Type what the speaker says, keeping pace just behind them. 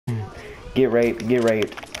Get raped, get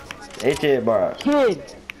raped. It's it, bro. Kid.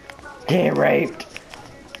 Get raped.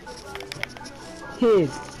 Kid.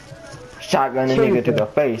 Shotgun the nigga to the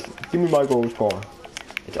face. Give me my gold star.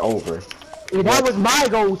 It's over. Yeah, that was my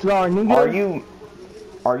gold star, nigga.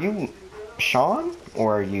 Are you Sean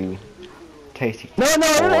or are you Tasty? No,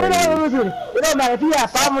 listen. It don't matter if you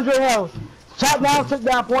have 500 health. Shot down, took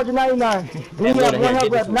down 499. And you have 1 health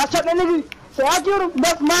left. Now shot that nigga. Say I killed him.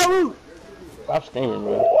 That's my route. Stop standing,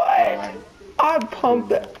 bro. What? I pumped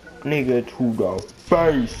that nigga to the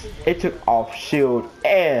face. It took off shield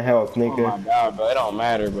and health, nigga. Oh my god, bro. It don't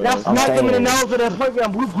matter, bro. That's not him in the nose with that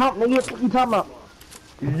fucking blue pump, nigga. What you talking about?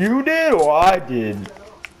 You did or I did?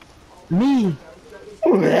 Me.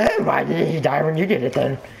 Why did he die when you did it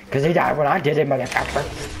then? Cause he died when I did it, motherfucker.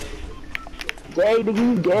 Gay, nigga,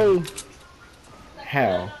 you gay.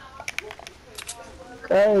 How?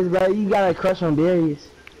 Cause, bro, you got a crush on Darius.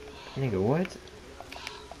 Nigga, what?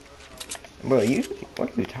 Bro, what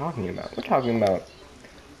are you talking about? We're talking about...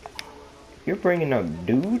 You're bringing up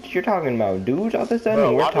dudes? You're talking about dudes all of a sudden?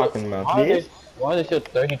 Bro, we're talking about this? Why are there still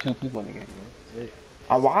 32 people in the game, man?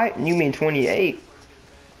 Why? You mean 28?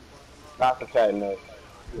 Not for chatting though.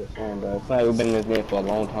 Bro. It's like we've been in this game for a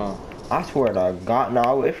long time. I swear to God,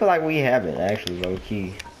 no, I feel like we haven't actually, low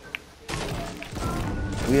key.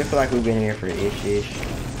 We feel like we've been here for ish.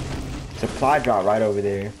 Supply drop right over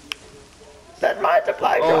there. That's my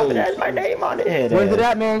supply drop, and that's my name on it. Where's it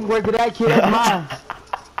at, man? Where's it at, kid? That's mine.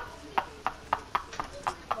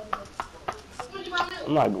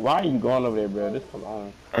 I'm like, why are you going over there, bro? This come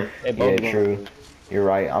on. Yeah, true. You're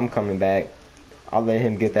right. I'm coming back. I'll let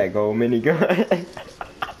him get that gold minigun.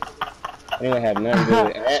 They don't have nothing to do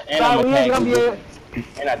with it. And I'm gonna tag you.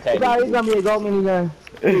 And I tag you. It's gonna be a gold minigun.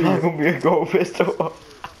 It's not gonna be a gold pistol.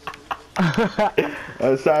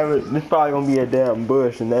 Simon, it's probably gonna be a damn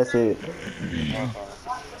bush, and that's it.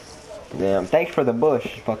 Damn, thanks for the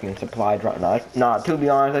bush, fucking supply drop. Nah, to be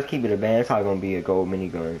honest, let's keep it a band. It's probably gonna be a gold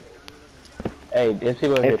minigun. Hey, if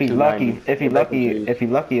he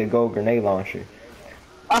lucky, a gold grenade launcher.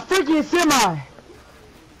 A freaking semi.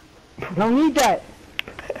 Don't need that.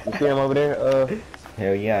 You see him over there?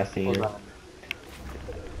 Hell yeah, I see him.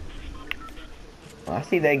 I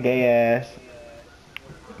see that gay ass.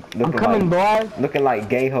 I'm coming, boy. Looking like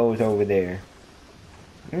gay hoes over there.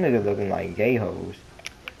 Them niggas looking like gay hoes.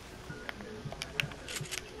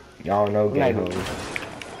 Y'all know gay hoes.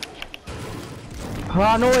 Oh,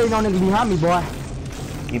 I know ain't no nigga behind me, boy.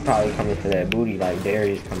 You probably coming for that booty like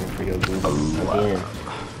Darius coming for your booty again.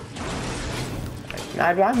 Nah,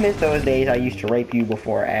 I miss those days I used to rape you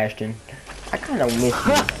before Ashton. I kind of miss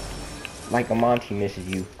you. Like Amonte misses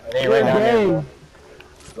you. Hey, right down there.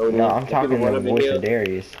 No, I'm talking to the voice of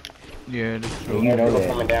Darius. Yeah, you know that.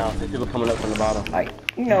 Coming down. There's people coming up from the bottom. Like,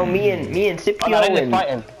 you know, me and Scipio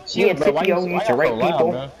used to rape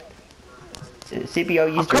people. Scipio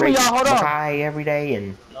used to rape Makai every day,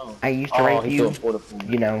 and I used to rape you.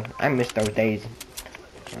 You know, I miss those days.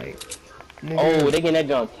 Like, oh, they getting that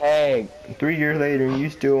junk tagged. 3 years later, and you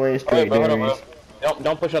still ain't straight, Darius.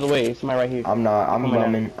 Don't push out of the way. It's somebody right here. I'm not. I'm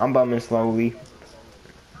bumming. I'm bumming slowly.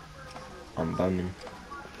 I'm bumming.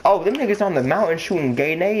 Oh, them niggas on the mountain shooting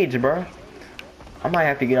gay nades, bro. I might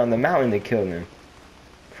have to get on the mountain to kill them.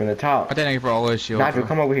 From the top. I think for all this shield. Nigel,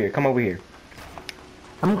 come over here. Come over here.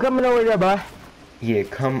 I'm coming over there, bro. Yeah,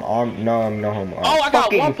 come on. No, no homo. Oh, I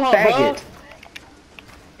got one pump, bro.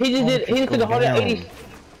 He just did. He just took 180.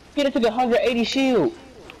 He just took 180 shield.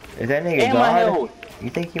 Is that nigga God? You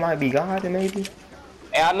think he might be God, maybe?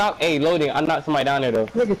 Hey, I knocked. Hey, loading. I knocked somebody down there though.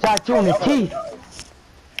 Nigga shot you in the teeth.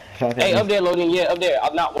 Hey, up there, loading. Yeah, up there. I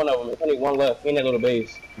knocked one of them. There's only one left. In that little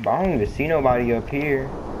base. But I don't even see nobody up here.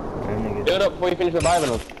 Build up before you finish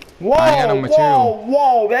reviving them. Whoa, whoa,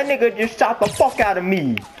 whoa! That nigga just shot the fuck out of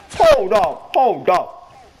me. Hold up, hold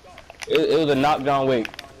up. It was a knock John Wick.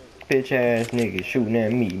 Bitch ass nigga shooting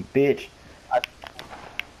at me, bitch.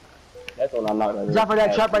 That's when I knocked that. Drop for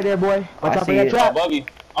that trap right there, boy. Watch out for that trap. Above you.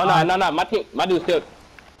 Oh no, my dude's still.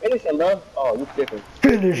 Finish him, bro. Oh, you different.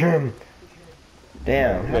 Finish him.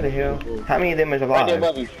 Damn, how the hell? How many of them is alive? Right there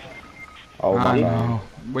above you. Oh my god.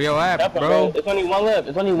 Where you at, bro? It's only one left.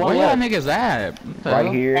 It's only one left. Where y'all niggas at?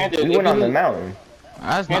 Right here. Panther, we went on the mountain.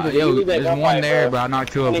 That's not. Yo, there's one there, but I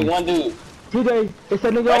knocked two of them. One dude. TJ, it's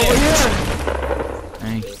a nigga right over here.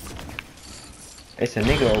 Thank you. It's a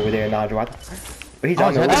nigga over there, Nigel. He's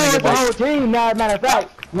on the it's the whole team, matter of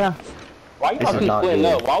fact. Yeah. Why you keep splitting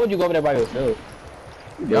up? Why would you go over there by yourself?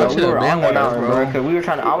 Yo, we were on the mountain, bro, because we were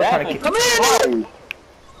trying to, I was trying to come here,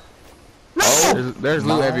 no! There's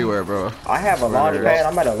loot everywhere, bro. I have a launch pad,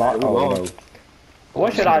 I'm at a launch, oh no.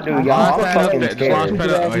 What should I do, y'all? I'm fucking scared.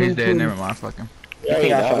 Oh, he's dead, never mind, fuck him. You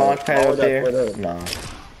think I should launch pad up there? No.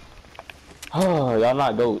 Oh, y'all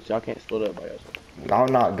not goats. Y'all can't split up by yourself. Y'all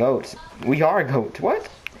not goats. We are goats. What?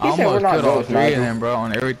 He said we're not goats, all 3 of them, bro,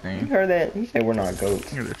 on everything. You heard that? He said we're not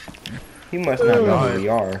goats. He must not know who we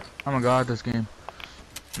are. I'm a god at this game.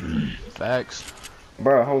 Facts.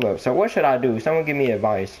 Bro, hold up. So what should I do? Someone give me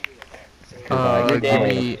advice. I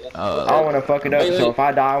don't want to fuck it up, so if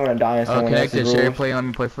I die, I want to die in someone else's rules. Share play, let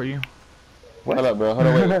me play for you. What? Hold up, bro. Hold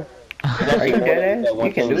on, wait. Are you dead ass?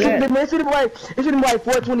 You can do that? It should be like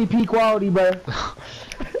 420p quality, bro.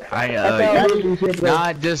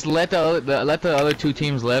 Nah, just let the other 2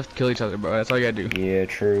 teams left kill each other, bro. That's all you gotta do. Yeah,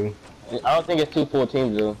 true. I don't think it's 2 full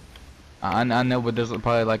teams though. I know, but there's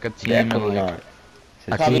probably like a team Definitely and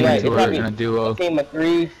not. a team and 2 in a duo. A team of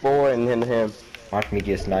 3, 4, and then him. Watch me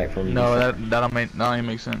get sniped from you. No, that don't even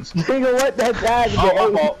make sense. Nigga, what that guy?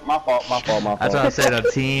 Oh, my fault. That's why I said a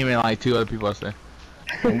team and like 2 other people. I said.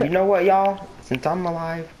 And you know what, y'all? Since I'm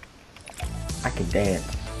alive, I can dance.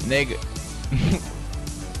 Nigga.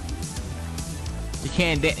 You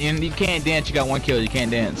can't dance. You got 1 kill. You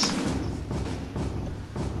can't dance.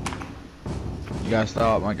 You gotta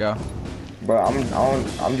stop, my guy. Bro,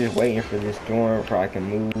 I'm just waiting for this storm so I can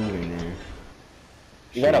move and then.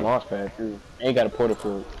 You got a launch pad too. And you got a porta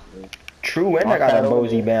fort. True, and I got a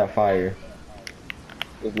Bozy Bamfire.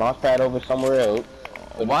 Is launch pad over somewhere else?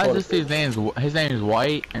 Why is this dude's name? His name is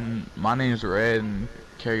White and my name is Red and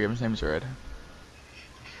Carrie's name is Red.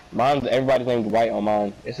 Everybody's name's White on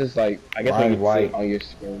mine. It's just like I guess when you White on your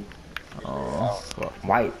screen. Oh, fuck.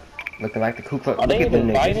 White, looking like the Ku Klux. Look at the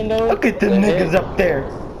niggas. Look at the niggas up there.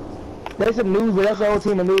 There's some noobs, but that's the whole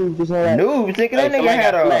team of noobs. Noobs, nigga. That nigga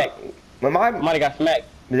had a. Somebody got smacked.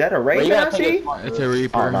 Is that a Raven I see? It's a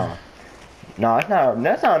Reaper. Oh, no. No, it's not.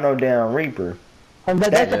 That's not no damn Reaper.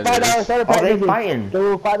 That's the $5 starter pack. Are they fighting? The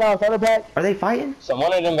little $5 starter pack. Are they fighting? So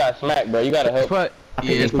one of them got smacked, bro. You gotta help.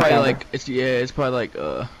 It's probably like it's probably like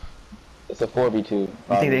It's a 4v2. You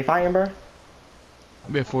think they fighting, bro?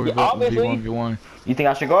 It'll be a 4v1v1. You think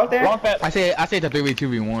I should go up there? I say it's a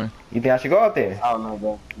 3v2v1. You think I should go up there? I don't know,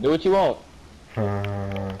 bro. Do what you want.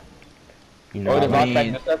 You know what I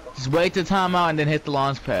mean? Just wait the timeout and then hit the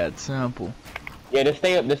launch pad. Simple. Yeah, just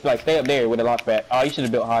stay up. Just like stay up there with the launch pad. Oh, you should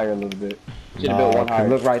have built higher a little bit. Should have built one higher.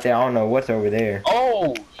 Look right there. I don't know what's over there.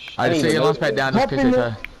 Oh. I just say your launch pad down. Just kick your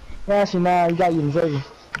tie. Actually, nah, you got you in service.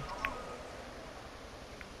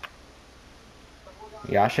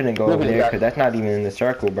 Yeah, I shouldn't go over there because that's not even in the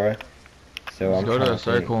circle, bro. So I'm go to the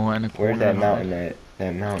circle and where's that mountain at?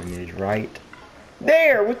 That mountain is right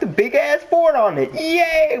there with the big ass fort on it.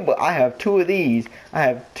 Yay! But I have 2 of these. I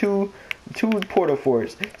have two porta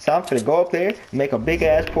forts. So I'm gonna go up there, make a big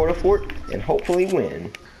ass porta fort, and hopefully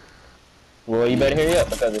win. Well, you better hurry up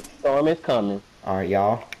because the storm is coming. All right,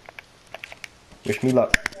 y'all. Wish me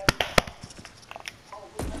luck.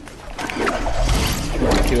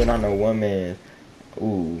 Killed on the 1 man.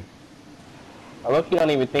 Ooh. I low-key don't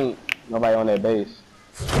even think nobody on that base.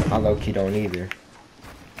 I low-key don't either.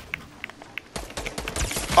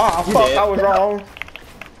 Oh, fuck, I was wrong.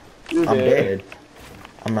 I'm dead.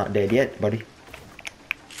 I'm not dead yet, buddy.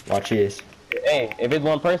 Watch this. Hey, if it's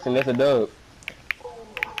 1 person, that's a dub.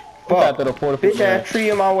 Fuck. Bitch ass tree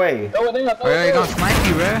in my way. Throw it in, They gonna snipe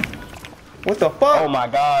you, bruh. What the fuck? Oh my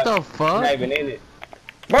god. What the fuck? Not even in it.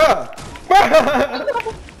 Bruh! Bruh!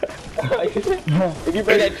 If you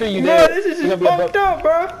break that tree, you dead. dead. This is just fucked up,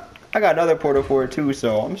 bruh. I got another porta fort too,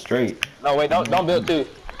 so I'm straight. No, wait, don't build 2.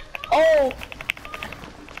 Oh!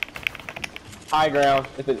 High ground.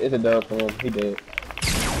 It's a dub for him. He dead.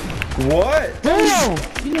 What? Damn!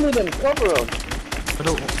 You didn't even cover him.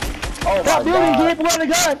 Oh Stop my building, god. kid. Blow the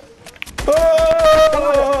gun. Oh!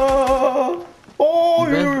 Oh!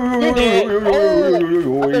 You dead.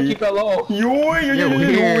 Oh! I thought you fell off. You're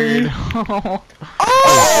weird.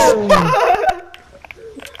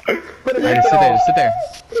 Just sit there.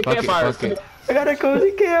 Fuck it. I got a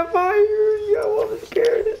cozy campfire. Yo, I'm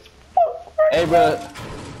scared as fuck. Hey, bro.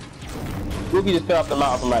 Rookie just fell off the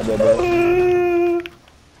mountain from right there, bro.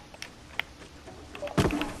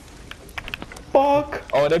 Fuck.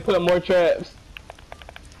 Oh, they put up more traps.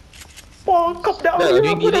 Fuck, come down No, here.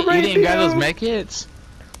 you didn't grab those med kits?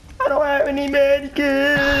 I don't have any med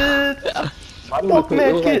kits. Fuck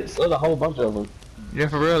med kits. There's a whole bunch of them. Yeah,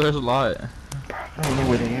 for real, there's a lot. I don't know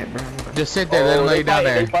where they at, bro. Just sit there, let them lay you down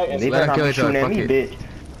there. They better not be shooting at me, bitch.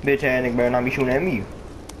 Bitch ass nigga better not be shooting at me.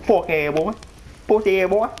 Fuck ass boy. Fuck ass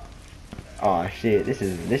boy. Oh shit, this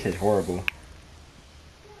is horrible.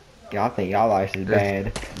 Y'all think y'all life is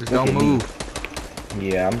bad. Just don't move.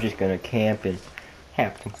 Yeah, I'm just gonna camp and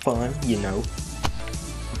have some fun, you know.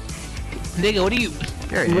 Nigga, what are you?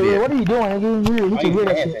 You're an What idiot. are you doing, nigga? You can hear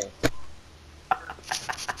that shit.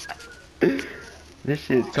 This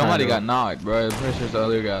shit's Somebody got knocked, bro. I'm pretty sure the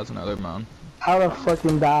other guys on the other mountain. How the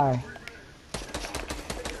fucking die?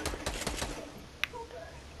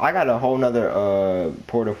 I got a whole nother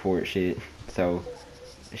portal fort shit. So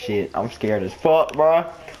shit, I'm scared as fuck, bro.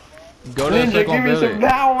 Go to the circle and build it.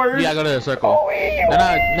 Powers. Yeah, go to the circle. Oh,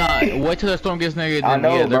 Nah, wait till the storm gets nigga. Then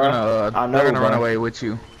yeah, they're gonna run away with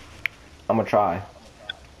you. I'm gonna try.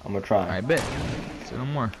 I bet. Say no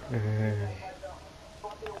more.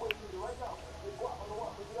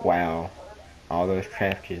 Wow. All those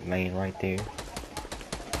traps just laying right there.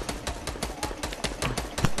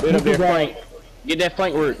 Build up their flank. Get that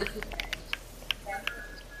flank work.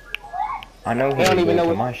 I know he don't even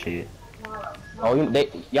know my shit. Oh,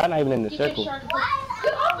 y'all not even in the circle.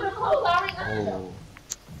 Oh.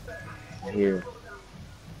 Here.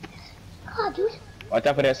 Watch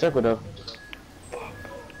out for that circle though.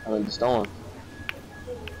 I'm in the storm.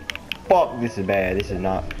 Fuck, this is bad. This is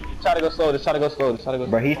not. Try to go slow. Just try to go slow.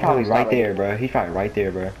 Bro, he's probably right there, bro. He's probably right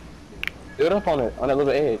there, bro. Build up on it, on that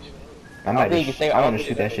little edge. I want to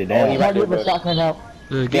shoot that shit down. Right there, bro. Shotgun out.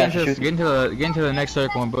 Get into the next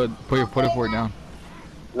circle and put your fort down.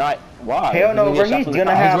 Not why? Hell no, bro. He's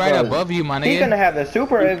gonna have. He's right above you, my nigga. He's gonna have the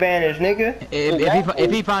super advantage, nigga.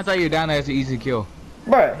 If he finds out you're down there, it's an easy kill.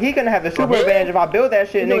 Bro, he gonna have the super advantage if I build that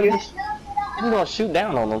shit, nigga. He's gonna shoot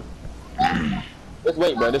down on them. Just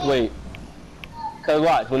wait, bro. Just wait. Cause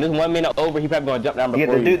watch, when this 1 minute over, he probably gonna jump down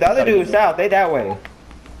before you. The other dude's south. They that way.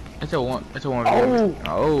 It's a one.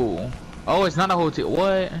 Oh, it's not a whole team.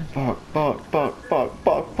 What? Fuck.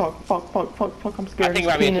 I'm scared. I think it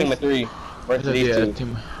might be a team of 3 versus these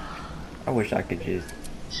two. I wish I had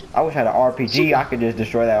an RPG. I could just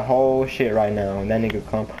destroy that whole shit right now, and that nigga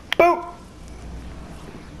come. Boop.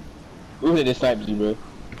 Who hit this sniper you, bro?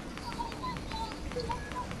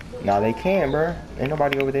 Nah, they can, bro. Ain't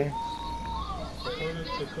nobody over there.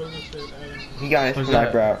 He got his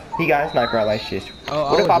sniper out. Like shit.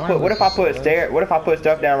 What if I put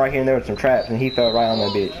stuff down right here and there was some traps and he fell right on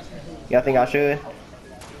that bitch? Y'all think I should?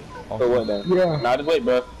 For what then? Yeah. Nah, just wait,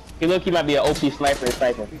 bro. He might be an OP sniper and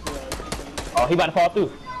sniping. Oh, he about to fall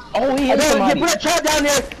through. Oh, he hit somebody. Put a trap down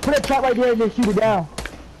there. Put a trap right there and just shoot it down.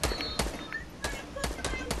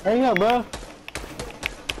 Hang up, bro.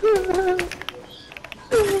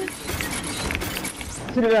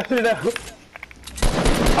 Sit it down.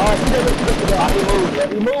 Alright,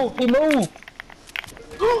 he moved. He moved.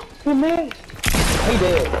 He missed. He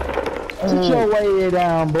dead. Sit your way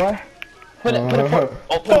down, boy. Put the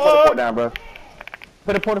port down, bro.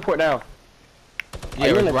 Put the port down. Yeah,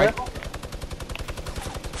 it's right.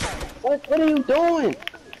 What are you doing?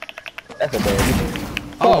 That's a bad.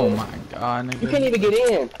 Oh my god, nigga. You can't even get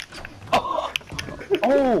in. Oh.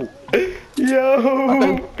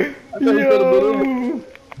 Yo.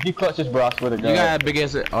 You clutch this, bro. I swear to God. You got a big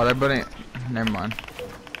ass. Oh, that buddy. Never mind.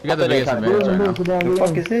 You got the biggest advantage right now. The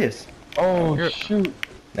fuck is this? Oh shoot.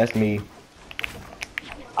 That's me.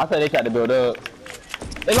 I thought they tried to build up.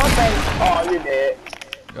 They lost that. Oh, you're dead.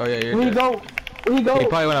 Oh yeah, you're Where dead. you go? He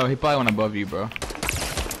probably went above you, bro.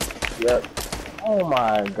 Yep. Oh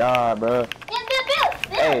my God, bro.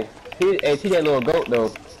 Hey, see that little goat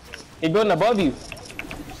though. He building above you.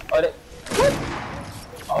 Oh,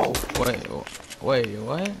 what? Oh. Wait,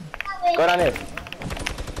 what? Go down there.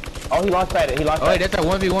 Oh, he launched at it. Oh, wait, that's a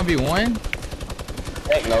 1v1v1?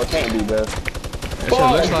 Heck no, it can't be, bro. That's what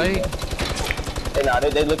it looks like. Hey, nah,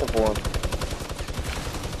 they looking for him.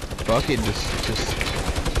 Fuck it, just.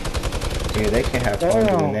 Yeah, they can't have fun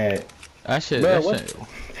doing that. That shit.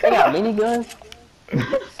 They got miniguns?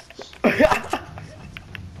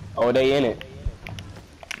 Oh, they in it.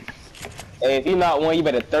 Hey, if you not one, you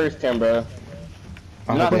better thirst him, bro.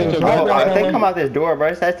 If they come out this door,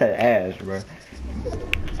 bro, that's that ass, bro.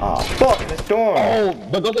 Oh, fuck, the storm. Oh,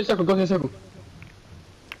 but go to the circle,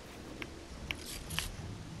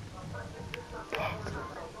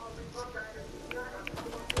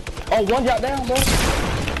 Oh, one drop down, bro.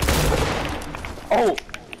 Oh.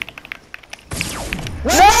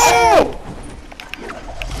 No!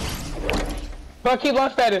 Bro, keep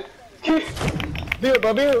launch padding. Build,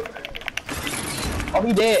 bro, build. Oh,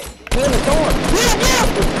 he dead. He in the storm.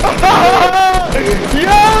 Yo,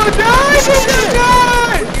 die!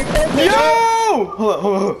 Yo! Hold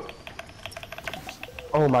on.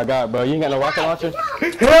 Oh my God, bro, you ain't got no rocket launcher?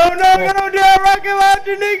 Hell no, I don't damn rocket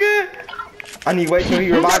launcher, nigga! I need to wait till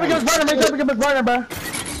he revives me. Make sure we get burning, bro.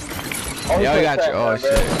 Oh, yeah, I got you. Oh,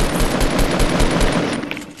 shit.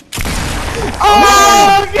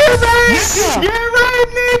 Oh, get right! Get right,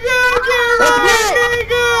 nigga! Get right,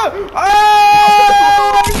 nigga!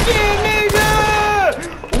 Oh, shit, nigga!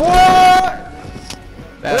 What?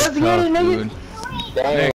 That's tough, dude. Dang.